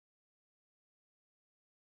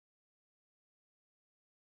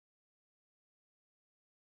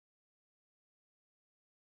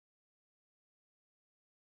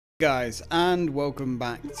Guys, and welcome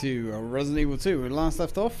back to Resident Evil 2. When last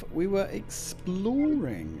left off, we were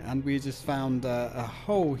exploring and we just found a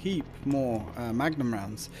whole heap more Magnum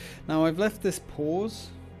rounds. Now I've left this pause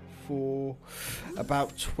for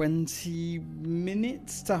about 20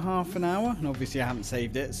 minutes to half an hour, and obviously I haven't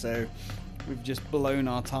saved it, so we've just blown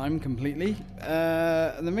our time completely.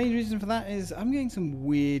 The main reason for that is I'm getting some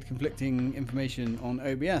weird conflicting information on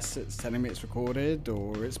OBS. It's telling me it's recorded,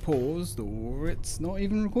 or it's paused, or it's not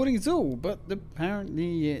even recording at all, but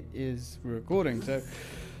apparently it is recording, so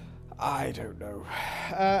I don't know.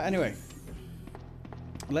 Anyway,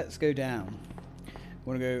 let's go down. I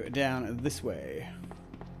want to go down this way.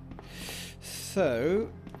 So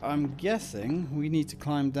I'm guessing we need to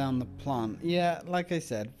climb down the plant. Yeah, like I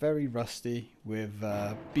said, very rusty with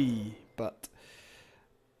B, but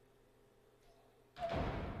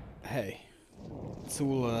hey, it's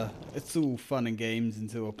all fun and games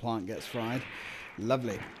until a plant gets fried.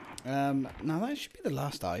 Lovely. Now that should be the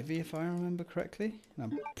last Ivy, if I remember correctly.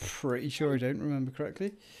 I'm pretty sure I don't remember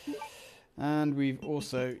correctly. And we've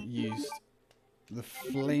also used the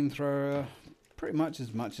flamethrower. Pretty much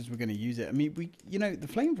as we're going to use it. I mean, the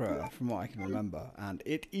flamethrower, from what I can remember, and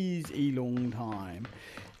it is a long time,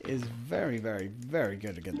 is very, very, very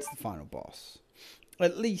good against the final boss.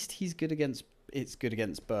 At least it's good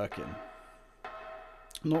against Birkin.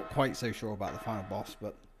 Not quite so sure about the final boss,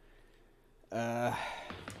 but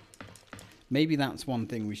maybe that's one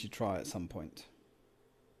thing we should try at some point.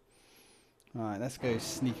 Alright, let's go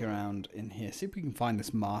sneak around in here. See if we can find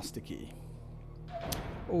this master key.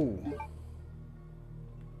 Oh.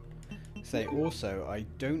 Say also, I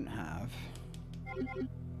don't have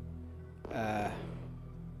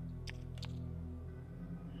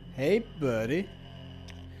hey buddy,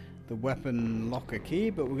 the weapon locker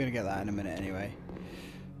key, but we're gonna get that in a minute anyway.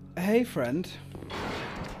 Hey friend.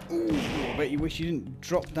 Ooh, I bet you wish you didn't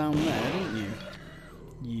drop down there, didn't you?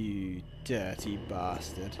 You dirty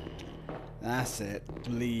bastard. That's it.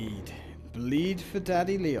 Bleed for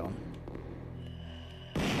Daddy Leon.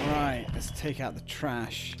 Right, let's take out the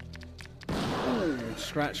trash. Ooh,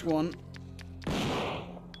 scratch one.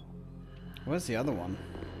 Where's the other one?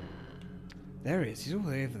 There he is. He's all the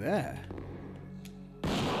way over there.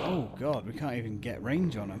 Oh god, we can't even get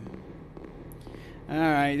range on him.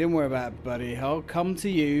 Alright, don't worry about it, buddy. I'll come to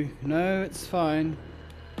you. No, it's fine.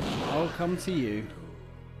 I'll come to you.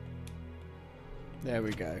 There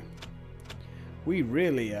we go. We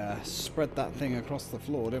really spread that thing across the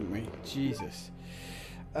floor, didn't we? Jesus.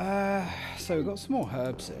 So we've got some more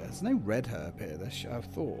herbs here. There's no red herb here. I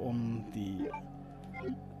thought on the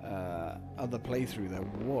other playthrough there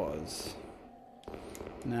was.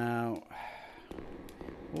 Now,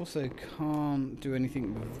 also can't do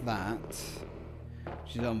anything with that,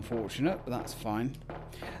 which is unfortunate, but that's fine.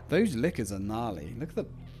 Those lickers are gnarly. Look at the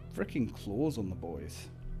freaking claws on the boys.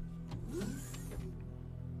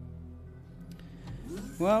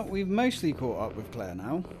 Well, we've mostly caught up with Claire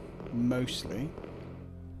now. Mostly.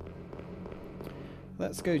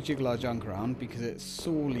 Let's go jiggle our junk around because it's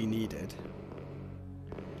sorely needed.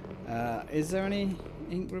 Is there any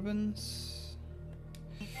ink ribbons?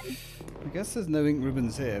 I guess there's no ink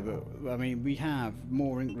ribbons here, but I mean, we have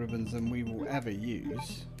more ink ribbons than we will ever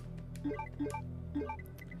use.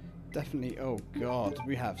 Definitely. Oh god,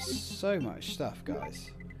 we have so much stuff, guys.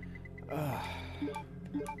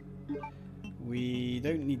 We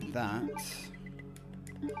don't need that.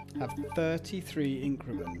 Have 33 ink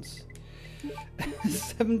ribbons.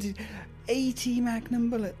 80 Magnum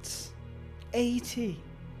bullets. 80.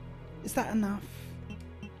 Is that enough?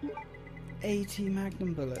 80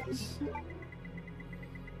 Magnum bullets.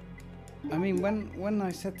 I mean, when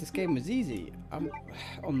I said this game was easy,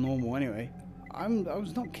 on normal anyway, I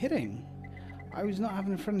was not kidding. I was not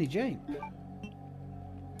having a friendly jape.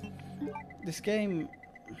 This game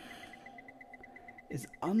is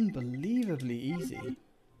unbelievably easy.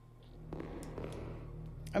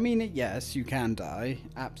 I mean, yes, you can die.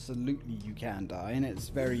 Absolutely, you can die, and it's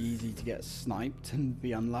very easy to get sniped and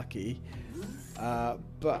be unlucky.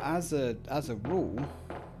 But as a rule,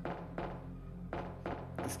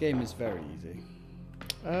 this game is very easy.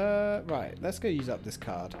 Right, let's go use up this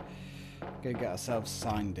card. Go get ourselves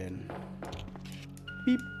signed in.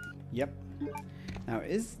 Beep. Yep. Now,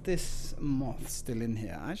 is this moth still in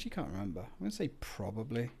here? I actually can't remember. I'm gonna say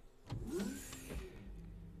probably.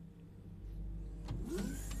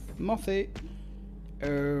 Mothy.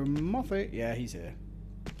 Mothy. Yeah, he's here.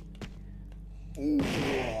 Ooh,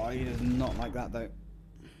 he does not like that, though.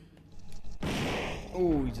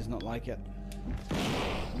 Oh, he does not like it.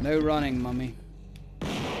 No running, mummy.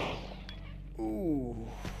 Ooh.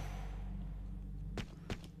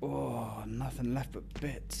 Oh, nothing left but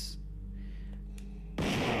bits.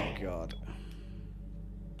 God.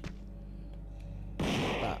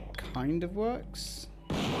 That kind of works.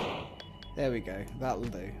 There we go. That'll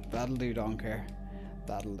do. That'll do, Donker.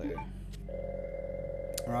 That'll do.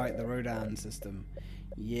 Right, the Rodan system.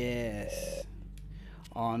 Yes.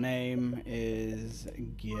 Our name is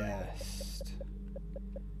Guest.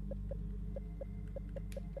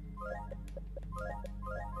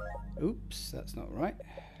 Oops, that's not right.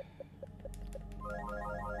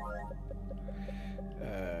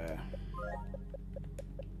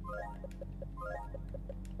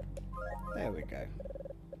 There we go.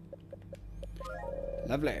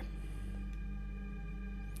 Lovely.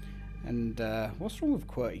 And what's wrong with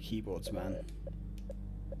QWERTY keyboards, man?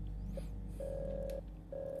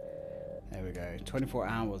 There we go. 24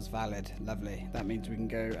 hours valid. Lovely. That means we can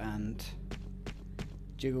go and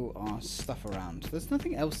jiggle our stuff around. There's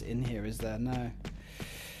nothing else in here, is there? No.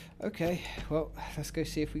 Okay. Well, let's go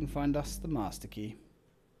see if we can find us the master key.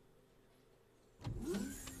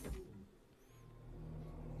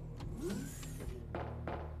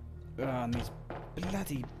 And these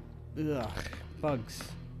bloody bugs.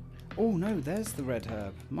 Oh no, there's the red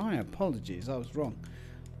herb. My apologies, I was wrong.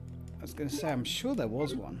 I was going to say, I'm sure there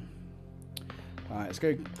was one. Alright, let's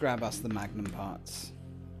go grab us the Magnum parts.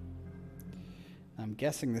 I'm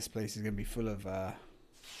guessing this place is going to be full of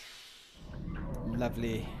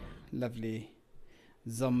lovely, lovely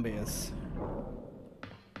zombies.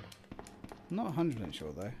 I'm not 100%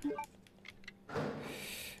 sure though.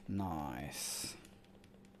 Nice.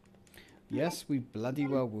 Yes, we bloody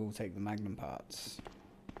well will take the Magnum parts.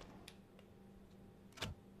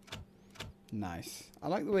 Nice. I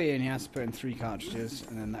like the way he only has to put in 3 cartridges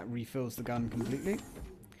and then that refills the gun completely.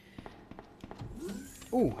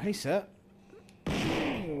 Oh, hey sir.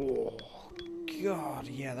 Oh, God,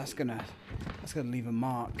 yeah, that's gonna leave a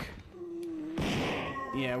mark.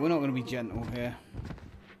 Yeah, we're not gonna be gentle here.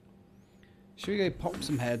 Should we go pop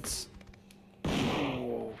some heads?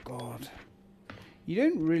 Oh God. You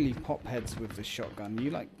don't really pop heads with the shotgun,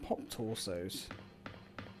 you like pop torsos.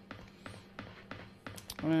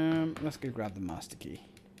 Let's go grab the master key.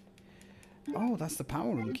 Oh, that's the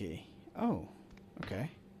power room key. Oh,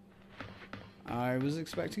 okay. I was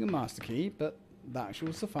expecting a master key, but that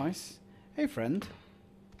shall suffice. Hey, friend.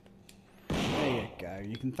 There you go.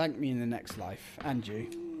 You can thank me in the next life. And you.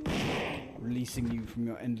 Releasing you from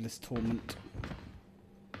your endless torment.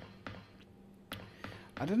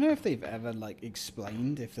 I don't know if they've ever, like,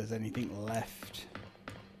 explained if there's anything left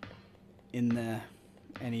in there.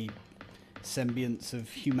 Any semblance of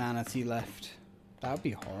humanity left. That would be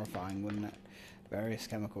horrifying, wouldn't it? Various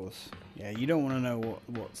chemicals. Yeah, you don't want to know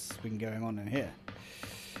what's been going on in here.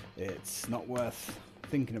 It's not worth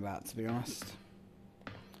thinking about, to be honest.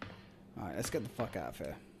 Alright, let's get the fuck out of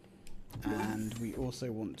here. And we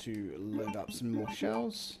also want to load up some more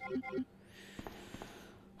shells.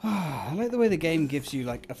 I like the way the game gives you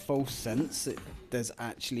like a false sense that there's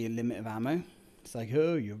actually a limit of ammo. It's like,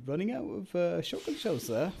 oh, you're running out of shotgun shells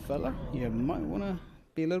there, fella. You might want to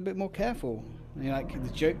be a little bit more careful. And you're like, the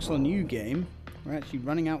joke's on you, game. We're actually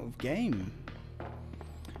running out of game.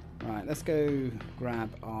 Right, let's go grab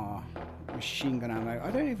our machine gun ammo. I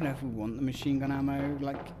don't even know if we want the machine gun ammo,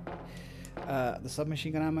 like the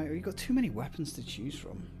submachine gun ammo. You've got too many weapons to choose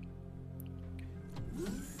from.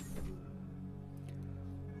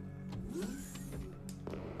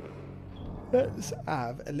 Let's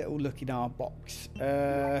have a little look in our box. We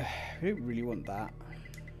don't really want that.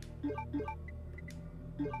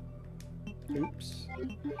 Oops.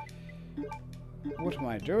 What am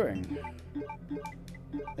I doing?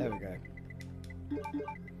 There we go.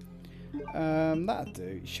 That'll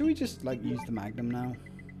do. Should we just like use the Magnum now?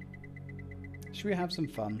 Should we have some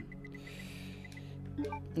fun?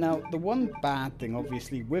 Now, the one bad thing,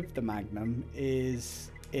 obviously, with the Magnum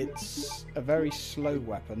is it's a very slow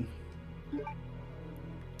weapon.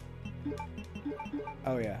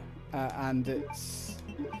 Oh yeah, and it's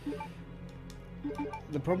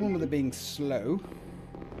the problem with it being slow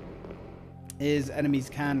is enemies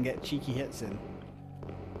can get cheeky hits in,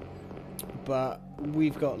 but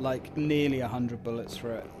we've got like nearly 100 bullets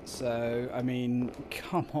for it, so I mean,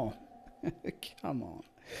 come on. Come on,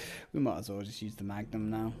 we might as well just use the Magnum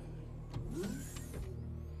now.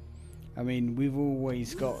 I mean, we've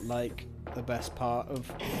always got like the best part of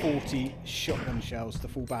 40 shotgun shells to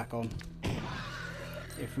fall back on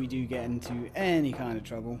if we do get into any kind of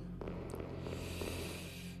trouble.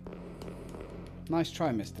 Nice try,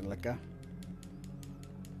 Mr. Licker.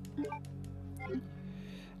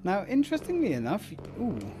 Now, interestingly enough,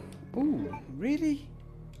 ooh, really?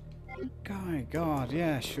 God,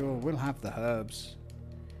 yeah, sure, we'll have the herbs.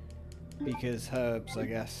 Because herbs, I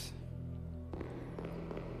guess.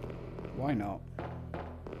 Why not?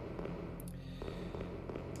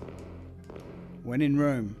 When in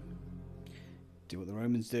Rome, do what the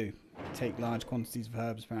Romans do. Take large quantities of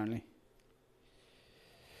herbs, apparently.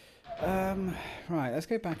 Right, let's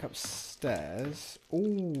go back upstairs. Oh,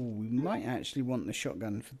 we might actually want the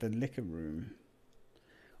shotgun for the liquor room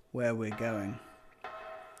where we're going.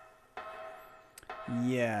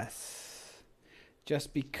 Yes.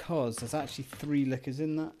 Just because there's actually 3 liquors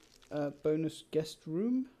in that bonus guest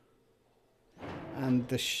room. And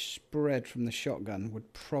the spread from the shotgun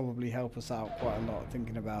would probably help us out quite a lot,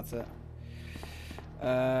 thinking about it.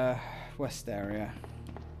 West area.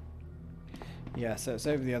 Yeah, so it's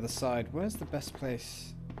over the other side. Where's the best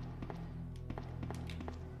place?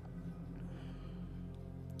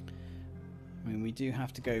 I mean, we do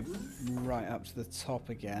have to go right up to the top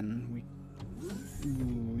again.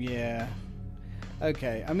 Ooh, yeah.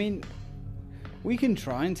 Okay, I mean, we can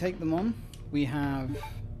try and take them on.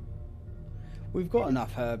 We've got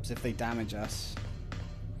enough herbs if they damage us.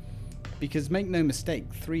 Because make no mistake,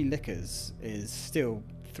 3 liquors is still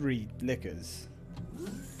 3 liquors.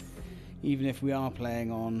 Even if we are playing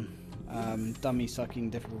on dummy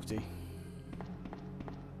sucking difficulty.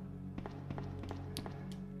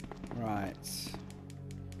 Right.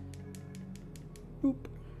 Boop.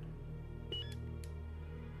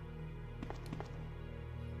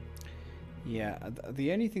 Yeah,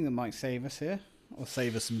 the only thing that might save us here, or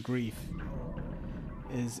save us some grief,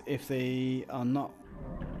 is if they are not...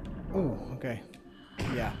 Oh, okay.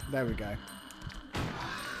 Yeah, there we go.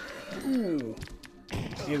 Ooh.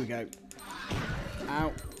 Here we go.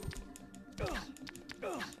 Ow.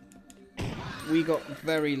 We got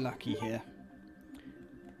very lucky here.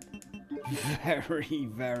 Very,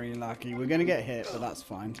 very lucky. We're going to get hit, but that's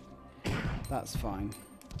fine. That's fine.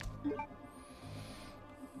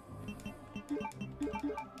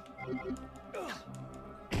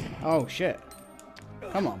 Oh, shit.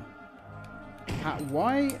 Come on.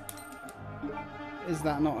 Why is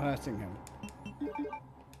that not hurting him?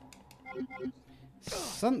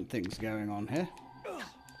 Something's going on here.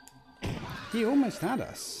 He almost had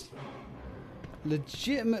us.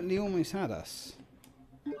 Legitimately almost had us.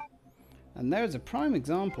 And there's a prime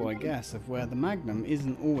example, I guess, of where the Magnum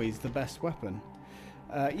isn't always the best weapon.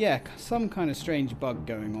 Yeah, some kind of strange bug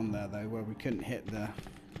going on there, though, where we couldn't hit the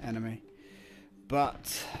enemy.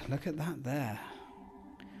 But look at that there.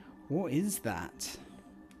 What is that?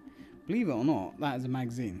 Believe it or not, that is a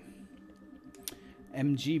magazine.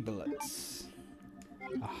 MG bullets.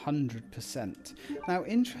 100%. Now,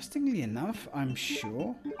 interestingly enough, I'm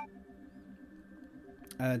sure...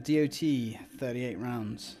 DOT 38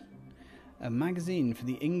 rounds. A magazine for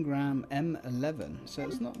the Ingram M11. So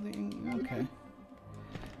it's not the... Okay.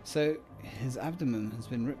 So his abdomen has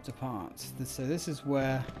been ripped apart. So this is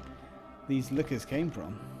where these liquors came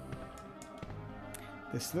from.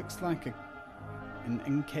 This looks like an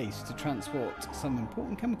encase to transport some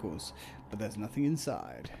important chemicals, but there's nothing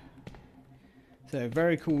inside. So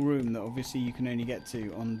very cool room that obviously you can only get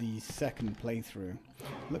to on the second playthrough.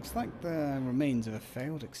 Looks like the remains of a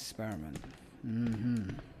failed experiment.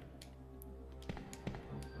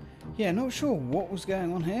 Yeah, not sure what was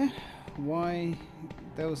going on here. Why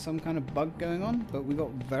there was some kind of bug going on, but we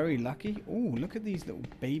got very lucky. Oh, look at these little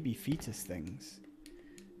baby fetus things.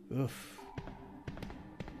 Oof.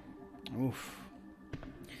 Oof.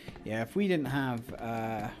 Yeah, if we didn't have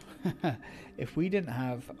if we didn't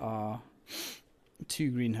have our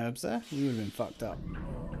 2 green herbs there, we would have been fucked up.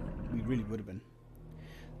 We really would have been.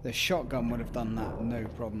 The shotgun would have done that, no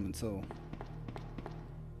problem at all.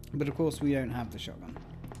 But of course we don't have the shotgun.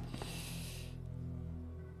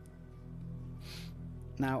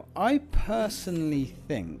 Now, I personally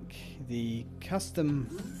think the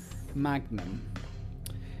custom Magnum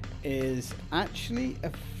is actually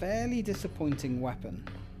a fairly disappointing weapon.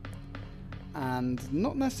 And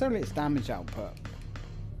not necessarily its damage output,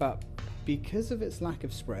 but because of its lack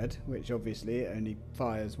of spread, which obviously it only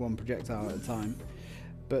fires 1 projectile at a time,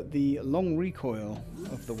 but the long recoil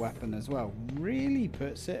of the weapon as well really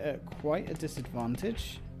puts it at quite a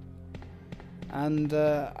disadvantage. And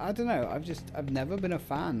I don't know, I've never been a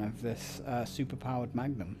fan of this super powered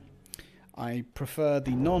Magnum. I prefer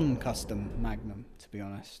the non-custom Magnum, to be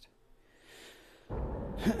honest.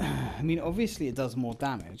 I mean, obviously it does more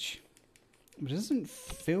damage, but it doesn't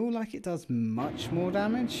feel like it does much more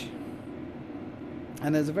damage.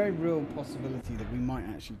 And there's a very real possibility that we might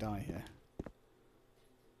actually die here.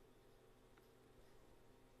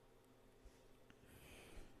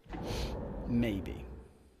 Maybe.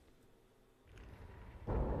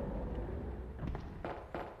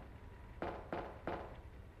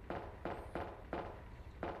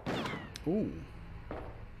 Ooh.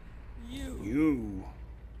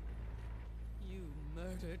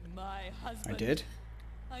 murdered my husband. I did.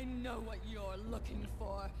 I know what you're looking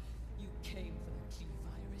for. You came for the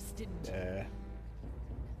G-Virus, didn't you? Never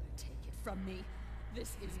take it from me.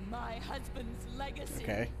 This is my husband's legacy.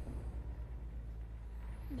 Okay.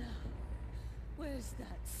 Now, where's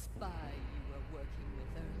that spy you were working with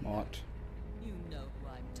earlier? What? You know who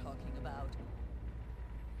I'm talking about.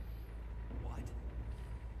 What?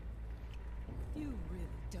 You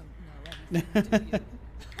really don't know anything, do you?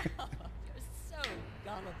 You're so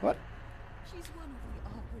gullible. What? She's one of the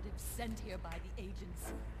operatives sent here by the agents.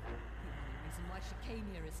 The only reason why she came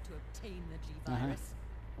here is to obtain the G-Virus.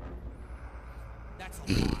 That's a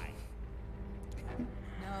lie.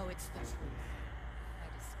 No, it's the truth. I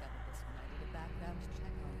discovered this when I did a background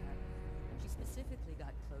check on her. She specifically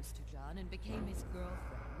got close to John and became his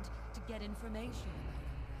girlfriend to get information about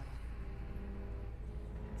Umbrella.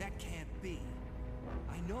 That can't be.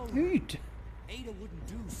 I know. Dude. Ada wouldn't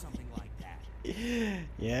do something like that.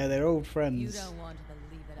 Yeah, they're old friends. You don't want to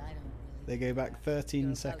believe it, I don't really. They go back 13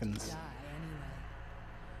 You're seconds. about to die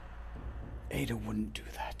anyway. Ada wouldn't do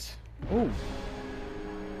that. Oh.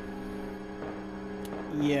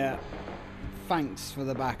 Yeah. Thanks for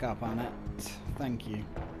the backup, Annette. Thank you.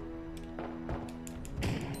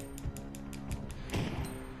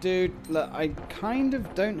 Dude, look, I kind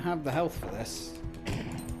of don't have the health for this.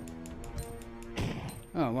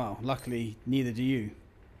 Oh, well, luckily, neither do you.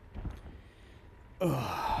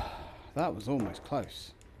 Ugh, that was almost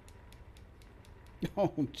close.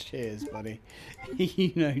 Oh, cheers, buddy.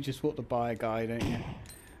 You know just what to buy a guy, don't you?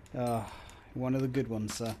 One of the good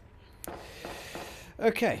ones, sir.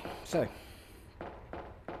 Okay, so.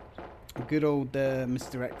 Good old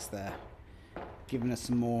Mr. X there. Giving us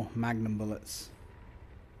some more Magnum bullets.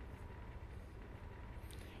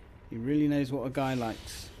 He really knows what a guy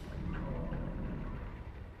likes.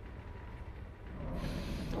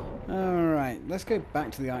 Alright, let's go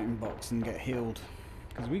back to the item box and get healed.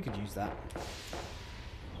 Because we could use that.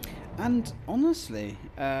 And honestly,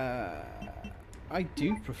 I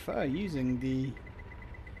do prefer using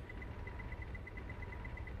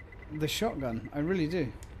the shotgun. I really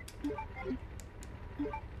do.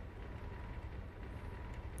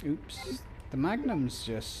 Oops. The Magnum's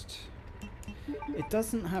just... It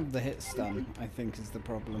doesn't have the hit stun, I think, is the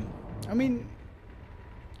problem. I mean...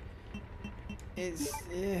 It's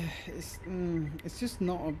just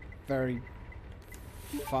not a very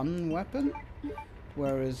fun weapon.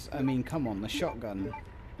 Whereas, I mean, come on, the shotgun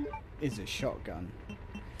is a shotgun.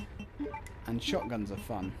 And shotguns are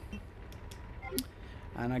fun.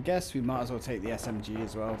 And I guess we might as well take the SMG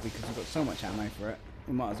as well, because we've got so much ammo for it.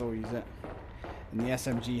 We might as well use it. And the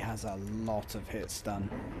SMG has a lot of hit stun.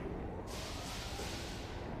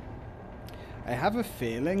 I have a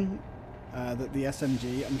feeling that the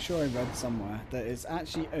SMG, I'm sure I read somewhere, that it's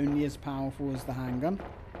actually only as powerful as the handgun.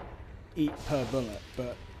 Eat per bullet,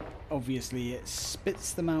 but obviously it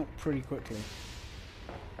spits them out pretty quickly.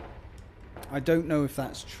 I don't know if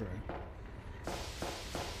that's true.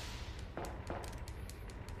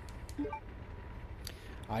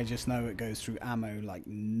 I just know it goes through ammo like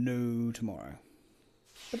no tomorrow.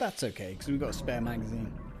 But that's okay, because we've got a spare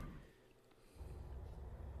magazine.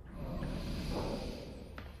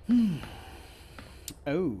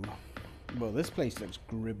 Oh. Well, this place looks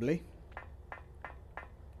gribbly.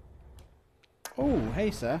 Oh,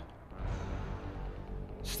 hey, sir.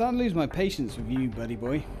 Starting to lose my patience with you, buddy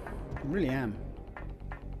boy. I really am.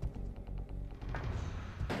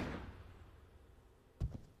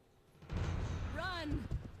 Run!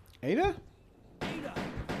 Ada?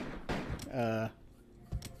 Ada!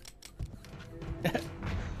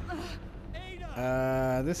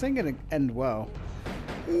 Ada! This ain't gonna end well.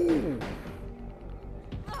 Ooh.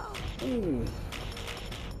 Ooh.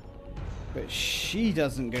 But she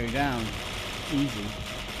doesn't go down easy.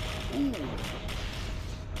 Ooh.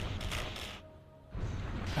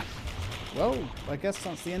 Well, I guess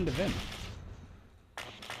that's the end of him.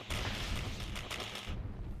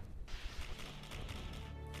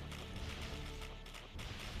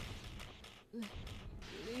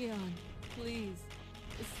 Leon, please,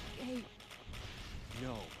 escape.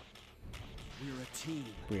 No. We're a team.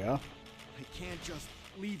 We are. I can't just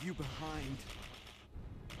leave you behind.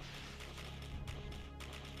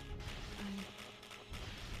 I'm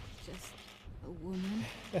just a woman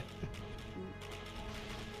who fell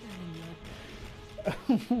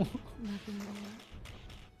in love. Nothing more.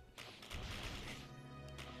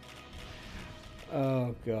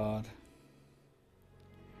 Oh, God.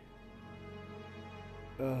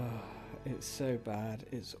 Oh, it's so bad.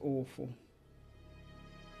 It's awful.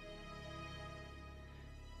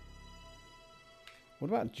 What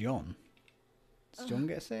about John? Does John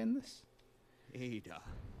get a say in this? Ada.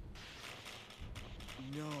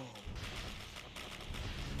 No.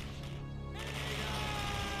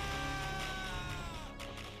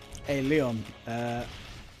 Hey, Leon. I'm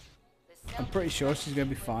pretty sure she's gonna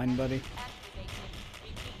be fine, buddy.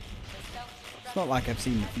 It's not like I've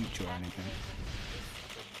seen the future or anything.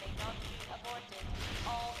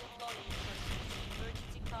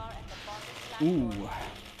 Ooh.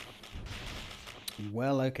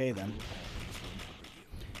 Well, okay then.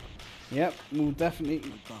 Yep, we're definitely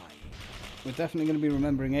going to be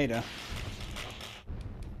remembering Ada.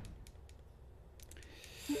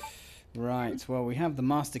 Right, well, we have the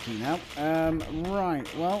master key now. Right,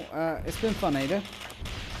 well, it's been fun, Ada.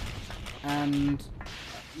 And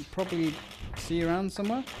probably see you around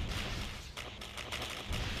somewhere.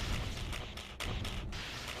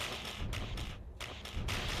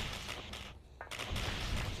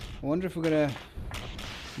 I wonder if we're going to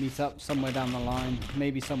meet up somewhere down the line.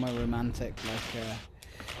 Maybe somewhere romantic, like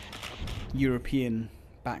European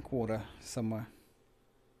backwater somewhere.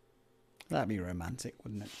 That'd be romantic,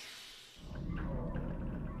 wouldn't it?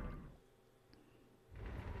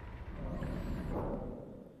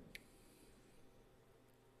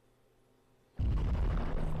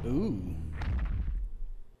 Ooh.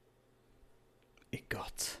 It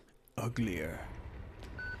got uglier.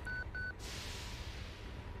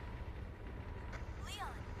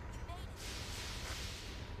 Leon, you made it.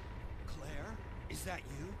 Claire, is that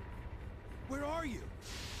you? Where are you?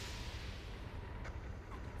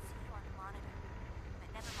 I can see you on the monitor, but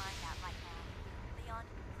never mind that right now. Leon,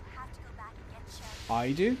 you have to go back and get Sherry.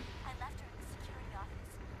 I do? I left her in the security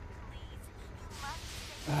office. Please, you must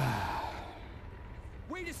stay.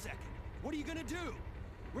 Wait a second. What are you gonna do?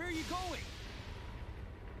 Where are you going?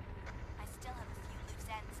 I still have a few loose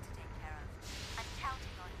ends to take care of. I'm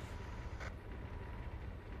counting on you.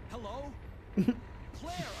 Hello?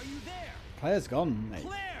 Claire, are you there? Claire's gone, mate.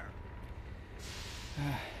 Claire!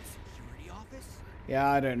 Security office? Yeah,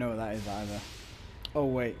 I don't know what that is either. Oh,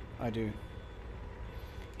 wait, I do.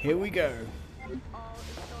 Here we go.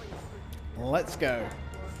 Let's go.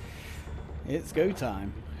 It's go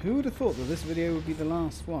time. Who would have thought that this video would be the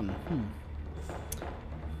last one?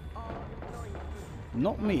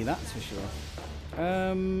 Not me, that's for sure.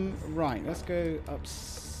 Right, let's go up.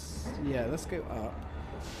 Yeah, let's go up.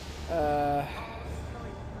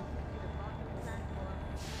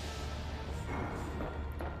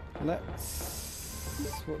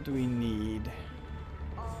 What do we need?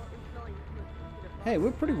 Hey, we're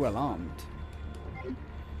pretty well armed.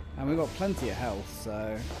 And we've got plenty of health,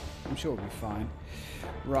 so I'm sure we'll be fine.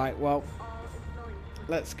 Right, well,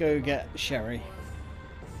 let's go get Sherry.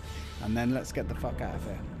 And then let's get the fuck out of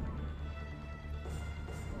here.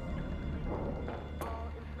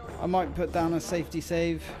 I might put down a safety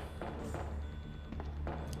save.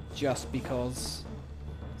 Just because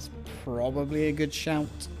it's probably a good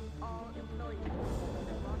shout.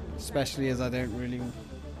 Especially as I don't really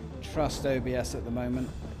trust OBS at the moment.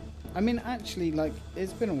 I mean, actually, like,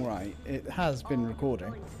 it's been alright. It has been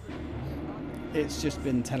recording. It's just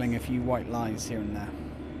been telling a few white lies here and there.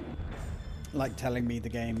 Like telling me the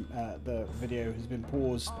video has been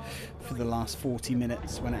paused for the last 40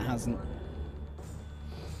 minutes when it hasn't.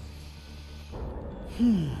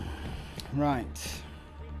 Right.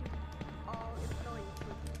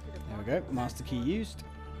 There we go. Master key used.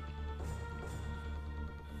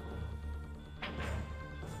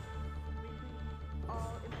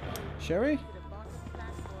 Sherry?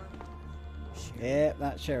 Yeah,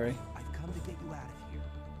 that's Sherry. I've come to get you out of here.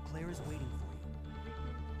 Claire is waiting for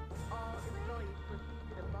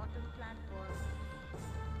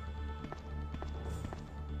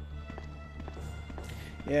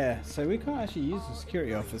you. Yeah, so we can't actually use the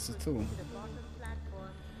security office at all.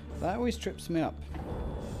 That always trips me up.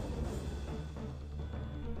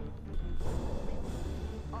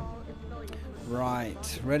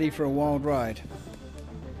 Right, ready for a wild ride.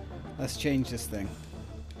 Let's change this thing.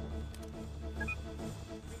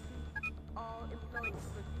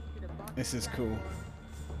 This is cool.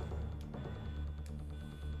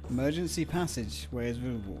 Emergency passage where is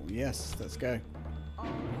visible. Yes, let's go.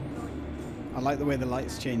 I like the way the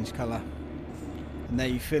lights change colour. And there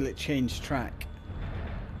you feel it change track.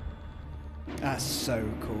 That's so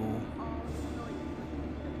cool.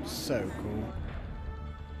 So cool.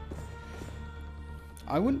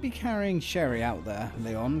 I wouldn't be carrying Sherry out there,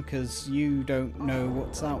 Leon, because you don't know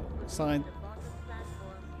what's outside.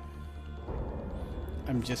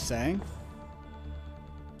 I'm just saying.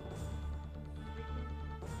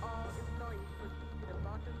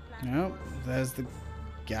 No, there's the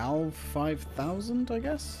Gal 5000, I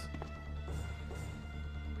guess.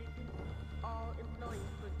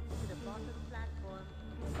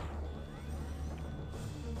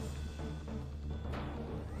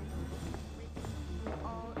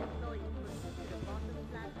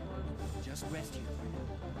 Just rest here for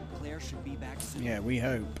now. Claire should be back soon. Yeah, we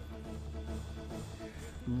hope.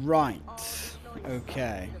 Right.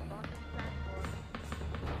 Okay.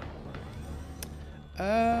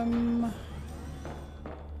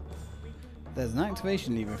 There's an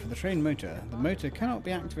activation lever for the train motor. The motor cannot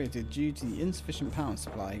be activated due to the insufficient power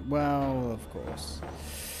supply. Well, of course.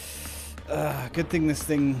 Good thing this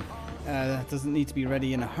thing doesn't need to be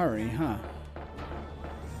ready in a hurry, huh?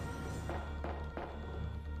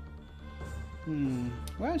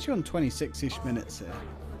 We're actually on 26-ish minutes here.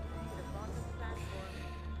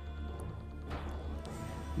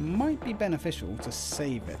 Might be beneficial to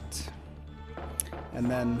save it and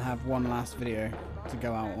then have one last video to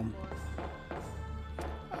go out on.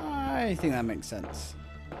 I think that makes sense.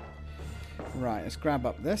 Right, let's grab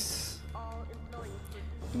up this.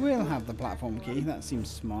 We'll have the platform key, that seems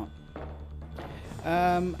smart.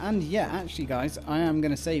 And yeah, actually guys, I am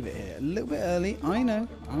going to save it here. A little bit early, I know.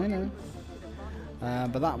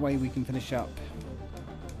 But that way we can finish up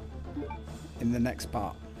in the next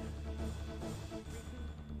part.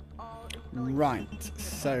 Right,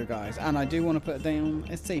 so guys, and I do want to put down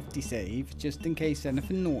a safety save, just in case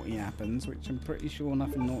anything naughty happens, which I'm pretty sure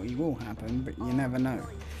nothing naughty will happen, but you never know.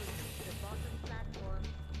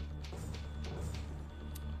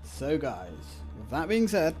 So guys, with that being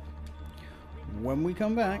said, when we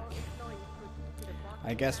come back,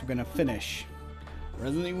 I guess we're going to finish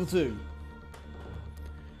Resident Evil 2.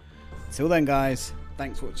 Till then guys,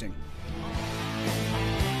 thanks for watching.